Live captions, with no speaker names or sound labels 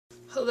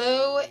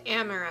Hello,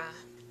 Amberuh.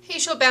 Hey,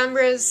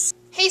 Shelbambras.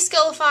 Hey,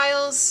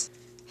 Skellophiles.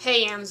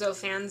 Hey,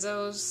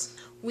 Amzo-fanzos.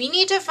 We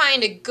need to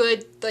find a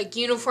good,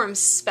 uniform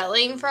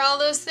spelling for all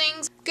those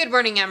things. Good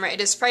morning, Amberuh. It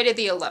is Friday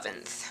the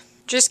 11th.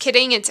 Just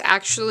kidding, it's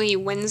actually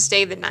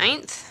Wednesday the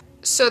 9th.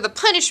 So the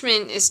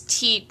punishment is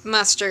to eat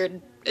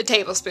mustard, a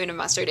tablespoon of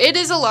mustard. It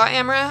is a lot,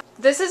 Amberuh.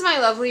 This is my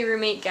lovely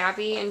roommate,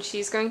 Gabby, and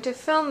she's going to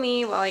film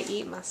me while I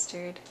eat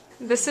mustard.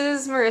 This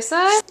is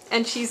Marissa,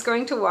 and she's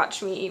going to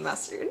watch me eat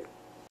mustard.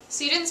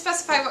 So you didn't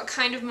specify what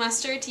kind of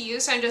mustard to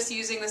use, so I'm just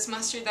using this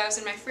mustard that was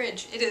in my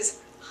fridge. It is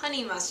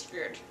honey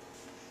mustard.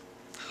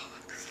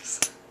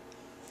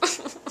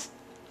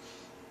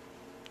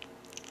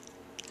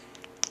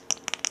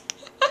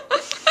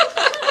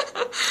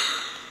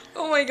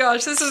 Oh my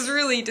gosh, this is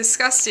really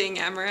disgusting,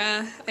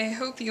 Amberuh. I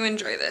hope you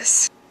enjoy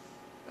this.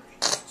 Okay.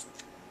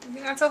 I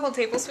think that's a whole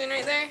tablespoon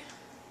right there.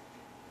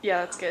 Yeah,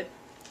 that's good.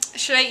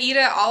 Should I eat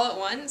it all at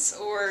once,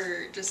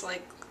 or just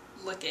lick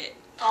it?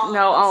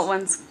 No, all at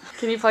once.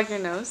 Can you plug your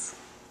nose?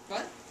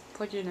 What?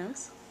 Plug your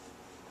nose?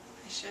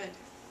 I should.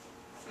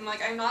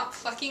 I'm not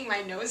plucking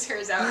my nose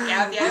hairs out,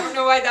 Gabby. I don't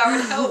know why that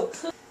would help.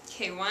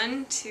 Okay,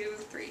 1, 2,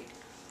 3.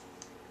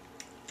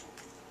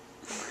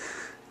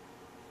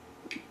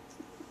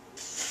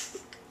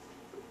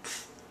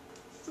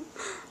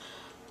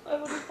 I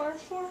want to barf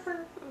for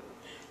her.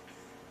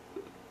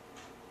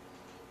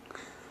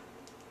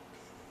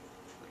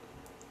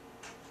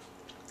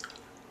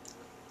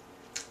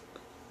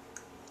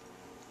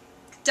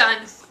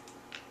 Done.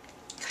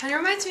 Kind of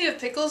reminds me of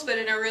pickles, but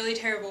in a really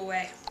terrible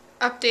way.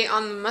 Update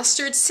on the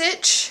mustard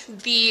sitch.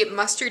 The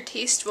mustard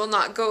taste will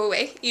not go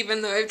away,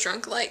 even though I've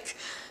drunk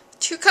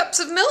 2 cups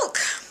of milk.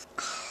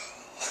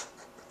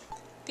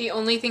 The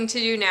only thing to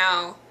do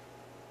now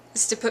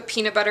is to put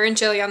peanut butter and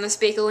jelly on this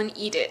bagel and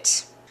eat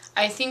it.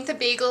 I think the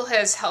bagel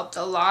has helped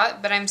a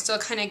lot, but I'm still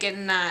kind of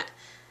getting that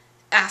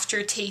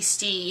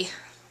after-tasty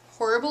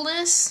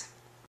horribleness.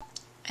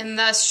 And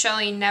thus,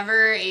 Shelley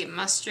never ate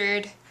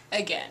mustard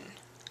again.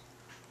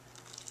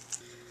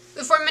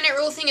 The 4-minute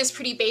rule thing is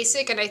pretty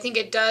basic, and I think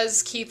it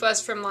does keep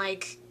us from,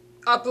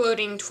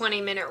 uploading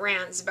 20-minute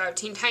rants about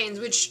Teen Titans,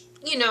 which,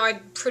 I'm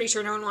pretty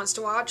sure no one wants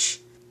to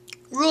watch.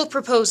 Rule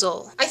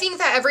proposal. I think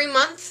that every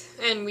month,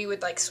 and we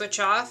would, switch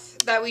off,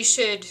 that we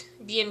should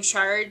be in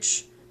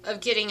charge of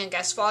getting a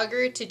guest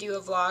vlogger to do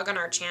a vlog on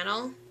our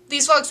channel.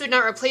 These vlogs would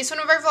not replace one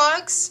of our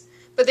vlogs,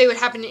 but they would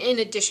happen in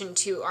addition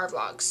to our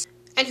vlogs.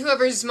 And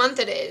whoever's month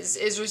it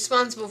is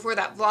responsible for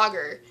that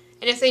vlogger.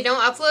 And if they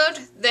don't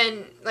upload,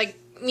 then,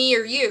 me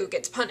or you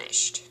gets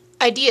punished.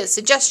 Idea,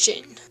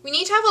 suggestion. We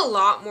need to have a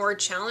lot more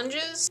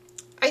challenges.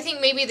 I think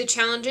maybe the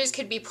challenges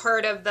could be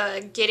part of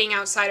the getting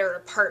outside our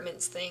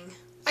apartments thing.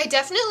 I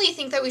definitely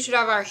think that we should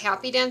have our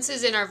happy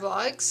dances in our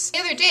vlogs. The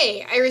other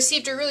day, I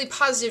received a really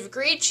positive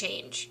grade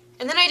change,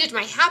 and then I did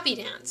my happy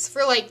dance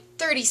for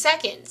 30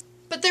 seconds,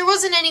 but there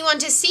wasn't anyone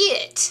to see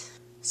it.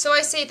 So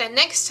I say that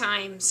next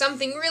time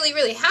something really,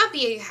 really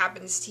happy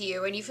happens to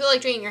you and you feel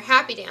like doing your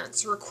happy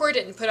dance, record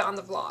it and put it on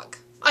the vlog.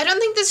 I don't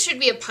think this should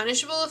be a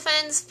punishable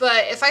offense,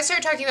 but if I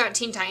start talking about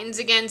Teen Titans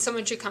again,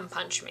 someone should come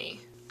punch me.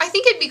 I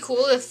think it'd be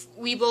cool if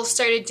we both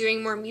started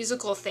doing more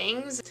musical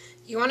things.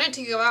 You wanted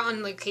to go out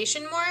on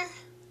location more?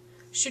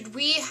 Should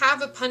we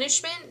have a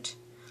punishment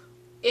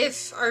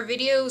if our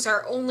videos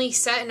are only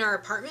set in our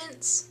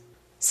apartments?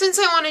 Since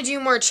I want to do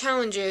more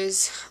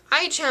challenges,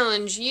 I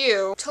challenge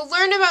you to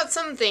learn about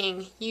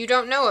something you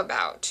don't know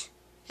about,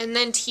 and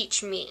then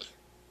teach me.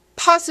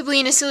 Possibly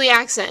in a silly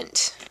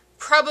accent.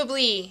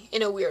 Probably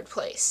in a weird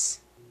place.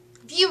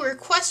 Viewer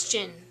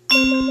question.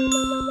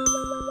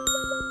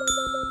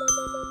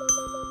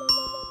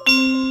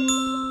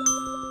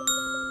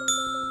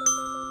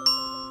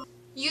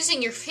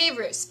 Using your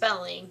favorite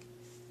spelling,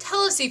 tell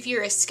us if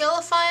you're a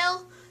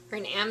Skellophile or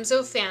an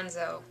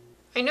Amzo-fanzo.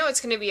 I know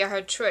it's going to be a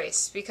hard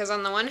choice, because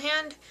on the one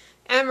hand,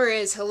 Amberuh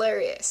is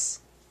hilarious,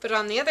 but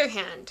on the other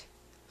hand,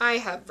 I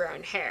have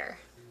brown hair.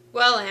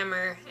 Well,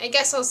 Amberuh, I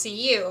guess I'll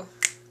see you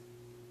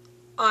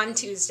on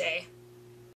Tuesday.